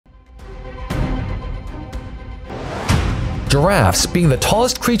Giraffes, being the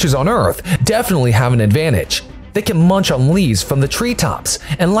tallest creatures on Earth, definitely have an advantage. They can munch on leaves from the treetops,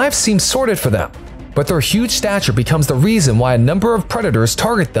 and life seems sorted for them. But their huge stature becomes the reason why a number of predators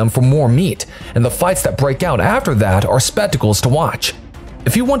target them for more meat, and the fights that break out after that are spectacles to watch.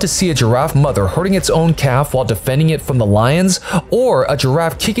 If you want to see a giraffe mother hurting its own calf while defending it from the lions, or a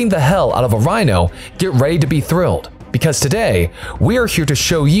giraffe kicking the hell out of a rhino, get ready to be thrilled. Because today, we are here to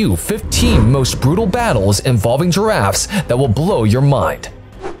show you 15 most brutal battles involving giraffes that will blow your mind.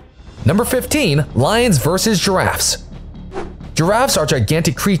 Number 15. Lions vs. Giraffes. Giraffes are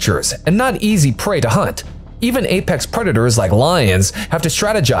gigantic creatures and not easy prey to hunt. Even apex predators like lions have to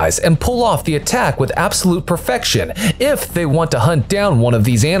strategize and pull off the attack with absolute perfection if they want to hunt down one of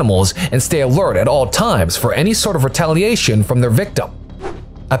these animals and stay alert at all times for any sort of retaliation from their victim.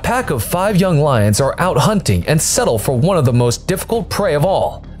 A pack of 5 young lions are out hunting and settle for one of the most difficult prey of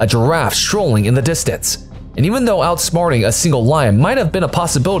all, a giraffe strolling in the distance. And even though outsmarting a single lion might have been a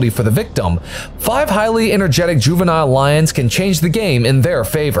possibility for the victim, 5 highly energetic juvenile lions can change the game in their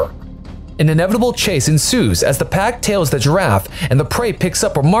favor. An inevitable chase ensues as the pack tails the giraffe and the prey picks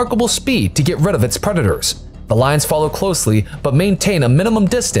up remarkable speed to get rid of its predators. The lions follow closely but maintain a minimum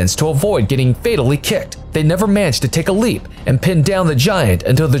distance to avoid getting fatally kicked. They never manage to take a leap and pin down the giant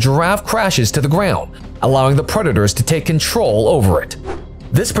until the giraffe crashes to the ground, allowing the predators to take control over it.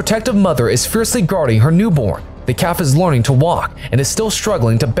 This protective mother is fiercely guarding her newborn. The calf is learning to walk and is still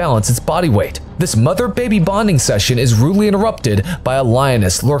struggling to balance its body weight. This mother-baby bonding session is rudely interrupted by a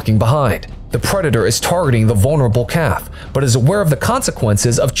lioness lurking behind. The predator is targeting the vulnerable calf, but is aware of the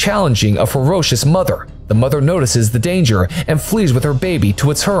consequences of challenging a ferocious mother. The mother notices the danger and flees with her baby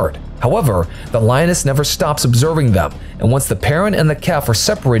to its herd. However, the lioness never stops observing them, and once the parent and the calf are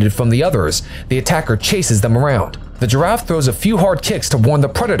separated from the others, the attacker chases them around. The giraffe throws a few hard kicks to warn the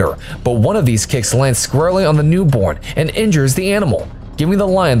predator, but one of these kicks lands squarely on the newborn and injures the animal, giving the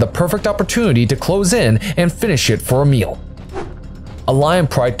lion the perfect opportunity to close in and finish it for a meal. A lion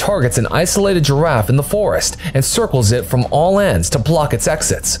pride targets an isolated giraffe in the forest and circles it from all ends to block its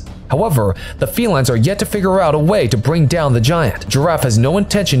exits. However, the felines are yet to figure out a way to bring down the giant. Giraffe has no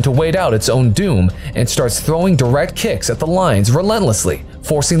intention to wait out its own doom and starts throwing direct kicks at the lions relentlessly,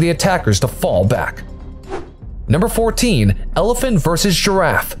 forcing the attackers to fall back. Number 14. Elephant vs.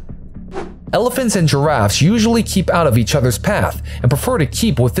 Giraffe. Elephants and giraffes usually keep out of each other's path and prefer to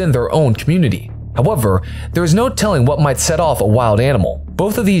keep within their own community. However, there is no telling what might set off a wild animal.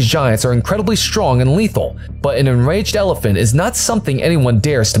 Both of these giants are incredibly strong and lethal, but an enraged elephant is not something anyone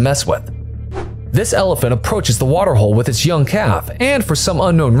dares to mess with. This elephant approaches the waterhole with its young calf, and for some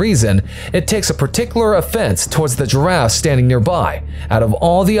unknown reason, it takes a particular offense towards the giraffe standing nearby. Out of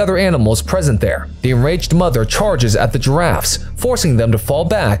all the other animals present there, the enraged mother charges at the giraffes, forcing them to fall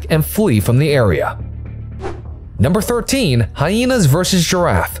back and flee from the area. Number 13. Hyenas vs.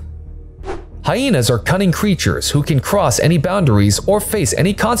 Giraffe. Hyenas are cunning creatures who can cross any boundaries or face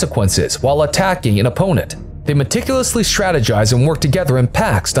any consequences while attacking an opponent. They meticulously strategize and work together in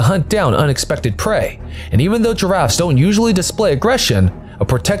packs to hunt down unexpected prey, and even though giraffes don't usually display aggression, a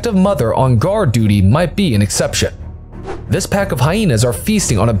protective mother on guard duty might be an exception. This pack of hyenas are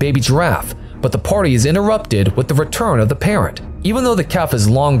feasting on a baby giraffe, but the party is interrupted with the return of the parent. Even though the calf is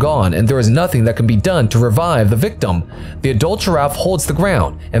long gone and there is nothing that can be done to revive the victim, the adult giraffe holds the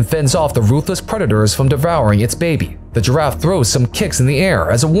ground and fends off the ruthless predators from devouring its baby. The giraffe throws some kicks in the air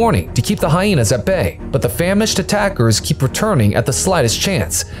as a warning to keep the hyenas at bay, but the famished attackers keep returning at the slightest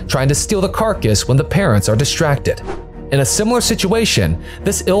chance, trying to steal the carcass when the parents are distracted. In a similar situation,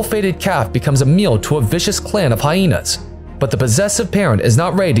 this ill-fated calf becomes a meal to a vicious clan of hyenas, but the possessive parent is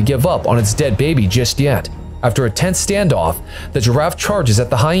not ready to give up on its dead baby just yet. After a tense standoff, the giraffe charges at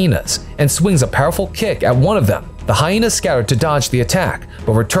the hyenas and swings a powerful kick at one of them. The hyenas scatter to dodge the attack,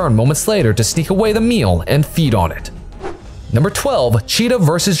 but return moments later to sneak away the meal and feed on it. Number 12. Cheetah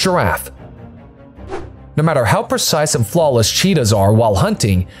vs. Giraffe. No matter how precise and flawless cheetahs are while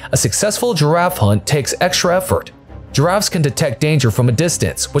hunting, a successful giraffe hunt takes extra effort. Giraffes can detect danger from a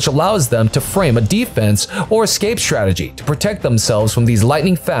distance, which allows them to frame a defense or escape strategy to protect themselves from these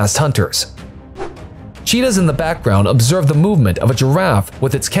lightning-fast hunters. Cheetahs in the background observe the movement of a giraffe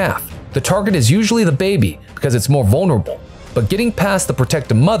with its calf. The target is usually the baby because it's more vulnerable, but getting past the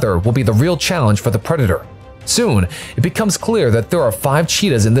protective mother will be the real challenge for the predator. Soon, it becomes clear that there are 5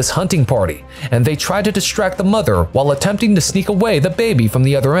 cheetahs in this hunting party, and they try to distract the mother while attempting to sneak away the baby from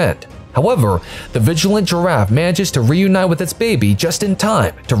the other end. However, the vigilant giraffe manages to reunite with its baby just in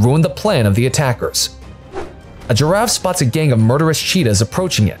time to ruin the plan of the attackers. A giraffe spots a gang of murderous cheetahs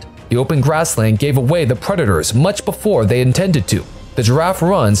approaching it. The open grassland gave away the predators much before they intended to. The giraffe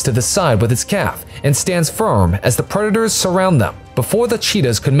runs to the side with its calf and stands firm as the predators surround them. Before the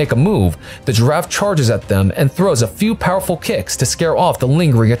cheetahs could make a move, the giraffe charges at them and throws a few powerful kicks to scare off the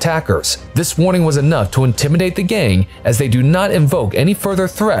lingering attackers. This warning was enough to intimidate the gang, as they do not invoke any further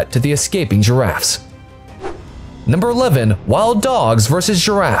threat to the escaping giraffes. Number 11. Wild dogs versus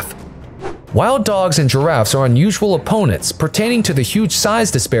giraffe. Wild dogs and giraffes are unusual opponents pertaining to the huge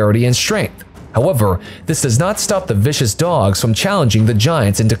size disparity and strength. However, this does not stop the vicious dogs from challenging the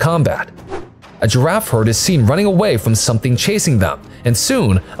giants into combat. A giraffe herd is seen running away from something chasing them, and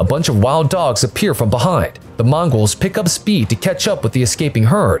soon a bunch of wild dogs appear from behind. The mongrels pick up speed to catch up with the escaping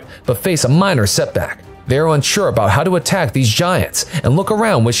herd, but face a minor setback. They are unsure about how to attack these giants and look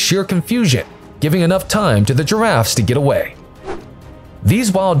around with sheer confusion, giving enough time to the giraffes to get away.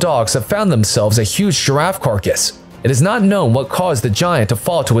 These wild dogs have found themselves a huge giraffe carcass. It is not known what caused the giant to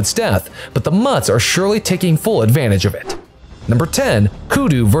fall to its death, but the mutts are surely taking full advantage of it. Number 10.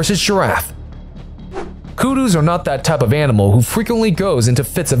 Kudu versus giraffe. Kudus are not that type of animal who frequently goes into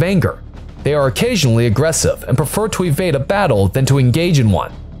fits of anger. They are occasionally aggressive and prefer to evade a battle than to engage in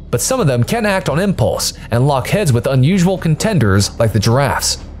one. But some of them can act on impulse and lock heads with unusual contenders like the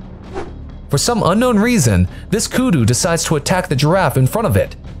giraffes. For some unknown reason, this kudu decides to attack the giraffe in front of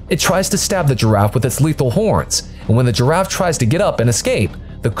it. It tries to stab the giraffe with its lethal horns, and when the giraffe tries to get up and escape,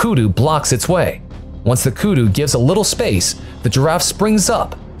 the kudu blocks its way. Once the kudu gives a little space, the giraffe springs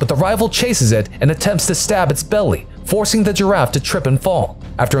up, but the rival chases it and attempts to stab its belly, forcing the giraffe to trip and fall.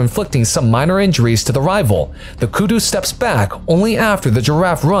 After inflicting some minor injuries to the rival, the kudu steps back only after the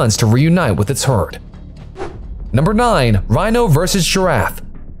giraffe runs to reunite with its herd. Number 9. Rhino versus giraffe.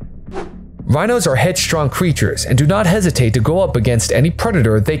 Rhinos are headstrong creatures and do not hesitate to go up against any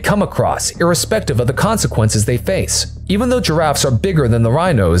predator they come across, irrespective of the consequences they face. Even though giraffes are bigger than the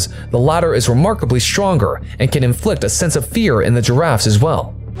rhinos, the latter is remarkably stronger and can inflict a sense of fear in the giraffes as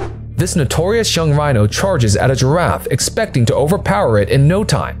well. This notorious young rhino charges at a giraffe, expecting to overpower it in no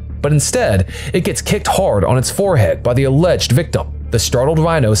time, but instead, it gets kicked hard on its forehead by the alleged victim. The startled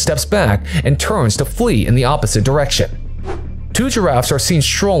rhino steps back and turns to flee in the opposite direction. Two giraffes are seen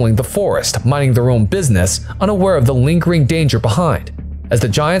strolling the forest, minding their own business, unaware of the lingering danger behind. As the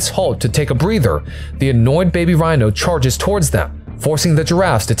giants halt to take a breather, the annoyed baby rhino charges towards them, forcing the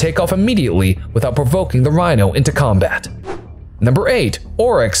giraffes to take off immediately without provoking the rhino into combat. Number 8.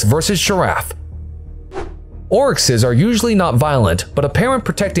 Oryx versus giraffe. Oryxes are usually not violent, but a parent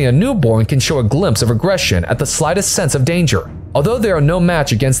protecting a newborn can show a glimpse of aggression at the slightest sense of danger. Although they are no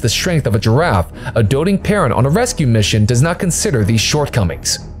match against the strength of a giraffe, a doting parent on a rescue mission does not consider these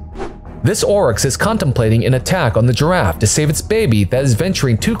shortcomings. This oryx is contemplating an attack on the giraffe to save its baby that is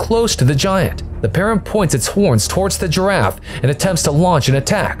venturing too close to the giant. The parent points its horns towards the giraffe and attempts to launch an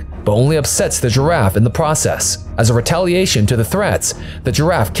attack, but only upsets the giraffe in the process. As a retaliation to the threats, the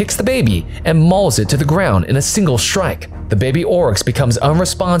giraffe kicks the baby and mauls it to the ground in a single strike. The baby oryx becomes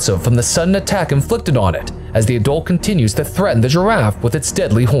unresponsive from the sudden attack inflicted on it, as the adult continues to threaten the giraffe with its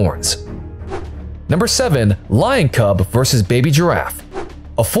deadly horns. Number 7. Lion cub versus baby giraffe.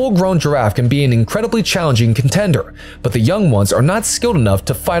 A full-grown giraffe can be an incredibly challenging contender, but the young ones are not skilled enough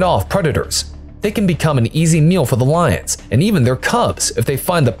to fight off predators. They can become an easy meal for the lions and even their cubs if they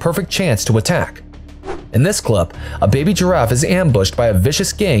find the perfect chance to attack. In this clip, a baby giraffe is ambushed by a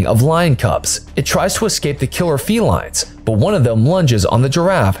vicious gang of lion cubs. It tries to escape the killer felines, but one of them lunges on the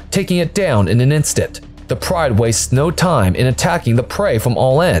giraffe, taking it down in an instant. The pride wastes no time in attacking the prey from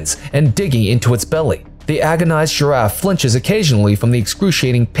all ends and digging into its belly. The agonized giraffe flinches occasionally from the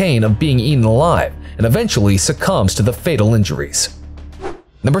excruciating pain of being eaten alive and eventually succumbs to the fatal injuries.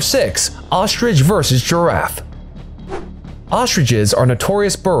 Number 6. Ostrich versus giraffe. Ostriches are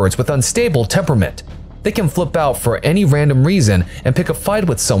notorious birds with unstable temperament. They can flip out for any random reason and pick a fight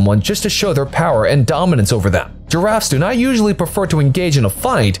with someone just to show their power and dominance over them. Giraffes do not usually prefer to engage in a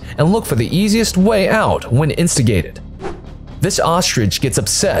fight and look for the easiest way out when instigated. This ostrich gets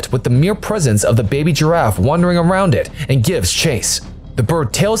upset with the mere presence of the baby giraffe wandering around it and gives chase. The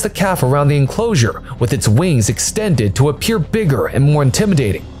bird tails the calf around the enclosure with its wings extended to appear bigger and more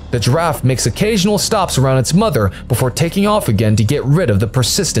intimidating. The giraffe makes occasional stops around its mother before taking off again to get rid of the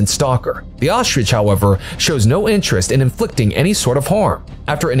persistent stalker. The ostrich, however, shows no interest in inflicting any sort of harm.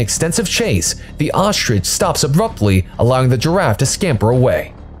 After an extensive chase, the ostrich stops abruptly, allowing the giraffe to scamper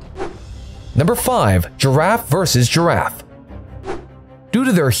away. Number 5. Giraffe versus giraffe. Due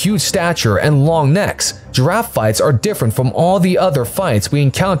to their huge stature and long necks, giraffe fights are different from all the other fights we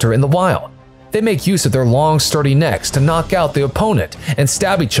encounter in the wild. They make use of their long, sturdy necks to knock out the opponent and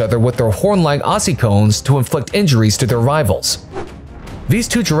stab each other with their horn-like ossicones to inflict injuries to their rivals. These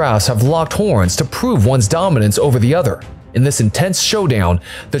two giraffes have locked horns to prove one's dominance over the other. In this intense showdown,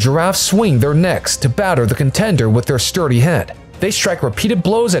 the giraffes swing their necks to batter the contender with their sturdy head. They strike repeated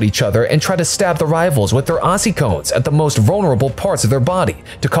blows at each other and try to stab the rivals with their ossicones at the most vulnerable parts of their body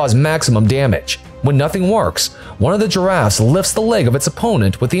to cause maximum damage. When nothing works, one of the giraffes lifts the leg of its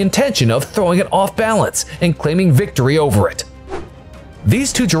opponent with the intention of throwing it off balance and claiming victory over it.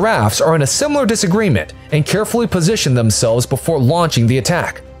 These two giraffes are in a similar disagreement and carefully position themselves before launching the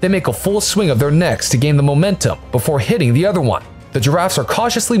attack. They make a full swing of their necks to gain the momentum before hitting the other one. The giraffes are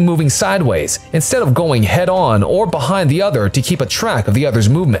cautiously moving sideways instead of going head-on or behind the other to keep a track of the other's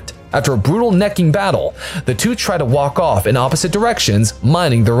movement. After a brutal necking battle, the two try to walk off in opposite directions,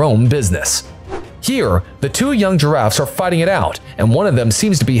 minding their own business. Here, the two young giraffes are fighting it out, and one of them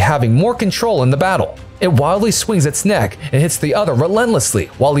seems to be having more control in the battle. It wildly swings its neck and hits the other relentlessly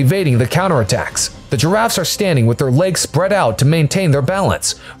while evading the counterattacks. The giraffes are standing with their legs spread out to maintain their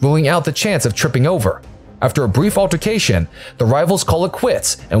balance, ruling out the chance of tripping over. After a brief altercation, the rivals call it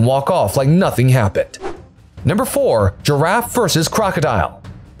quits and walk off like nothing happened. Number 4. Giraffe versus Crocodile.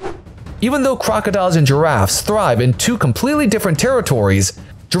 Even though crocodiles and giraffes thrive in two completely different territories,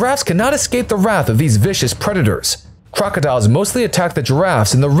 giraffes cannot escape the wrath of these vicious predators. Crocodiles mostly attack the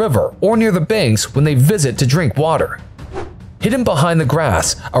giraffes in the river or near the banks when they visit to drink water. Hidden behind the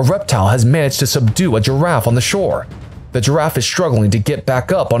grass, a reptile has managed to subdue a giraffe on the shore. The giraffe is struggling to get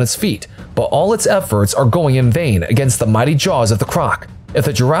back up on its feet, but all its efforts are going in vain against the mighty jaws of the croc. If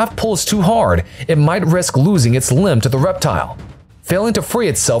the giraffe pulls too hard, it might risk losing its limb to the reptile. Failing to free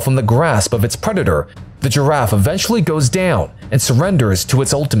itself from the grasp of its predator, the giraffe eventually goes down and surrenders to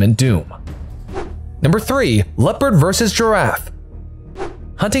its ultimate doom. Number 3. Leopard versus Giraffe.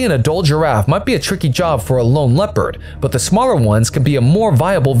 Hunting an adult giraffe might be a tricky job for a lone leopard, but the smaller ones can be a more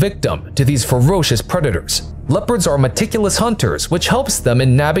viable victim to these ferocious predators. Leopards are meticulous hunters, which helps them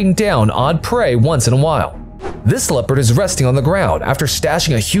in nabbing down odd prey once in a while. This leopard is resting on the ground after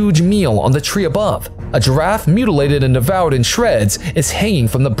stashing a huge meal on the tree above. A giraffe, mutilated and devoured in shreds, is hanging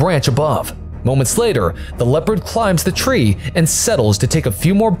from the branch above. Moments later, the leopard climbs the tree and settles to take a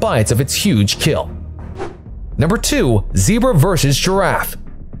few more bites of its huge kill. Number 2. Zebra versus Giraffe.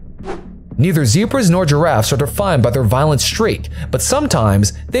 Neither zebras nor giraffes are defined by their violent streak, but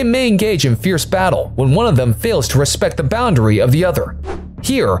sometimes they may engage in fierce battle when one of them fails to respect the boundary of the other.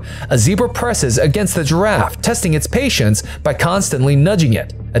 Here, a zebra presses against the giraffe, testing its patience by constantly nudging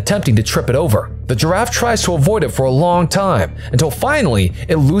it, attempting to trip it over. The giraffe tries to avoid it for a long time, until finally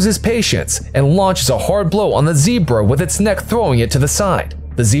it loses patience and launches a hard blow on the zebra with its neck throwing it to the side.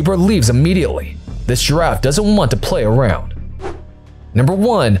 The zebra leaves immediately. This giraffe doesn't want to play around. Number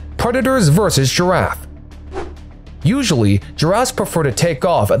 1. Predators versus Giraffe. Usually, giraffes prefer to take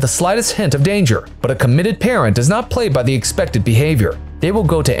off at the slightest hint of danger, but a committed parent does not play by the expected behavior. They will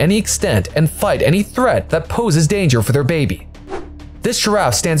go to any extent and fight any threat that poses danger for their baby. This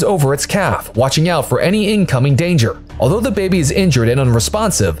giraffe stands over its calf, watching out for any incoming danger. Although the baby is injured and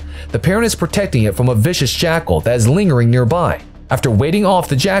unresponsive, the parent is protecting it from a vicious jackal that is lingering nearby. After waiting off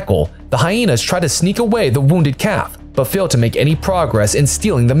the jackal, the hyenas try to sneak away the wounded calf, but fail to make any progress in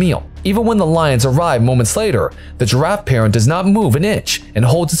stealing the meal. Even when the lions arrive moments later, the giraffe parent does not move an inch and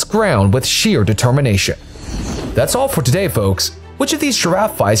holds its ground with sheer determination. That's all for today, folks. Which of these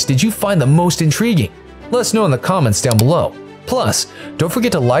giraffe fights did you find the most intriguing? Let us know in the comments down below. Plus, don't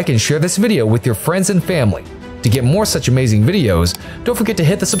forget to like and share this video with your friends and family. To get more such amazing videos, don't forget to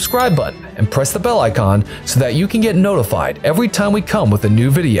hit the subscribe button and press the bell icon so that you can get notified every time we come with a new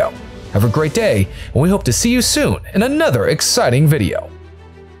video. Have a great day, and we hope to see you soon in another exciting video.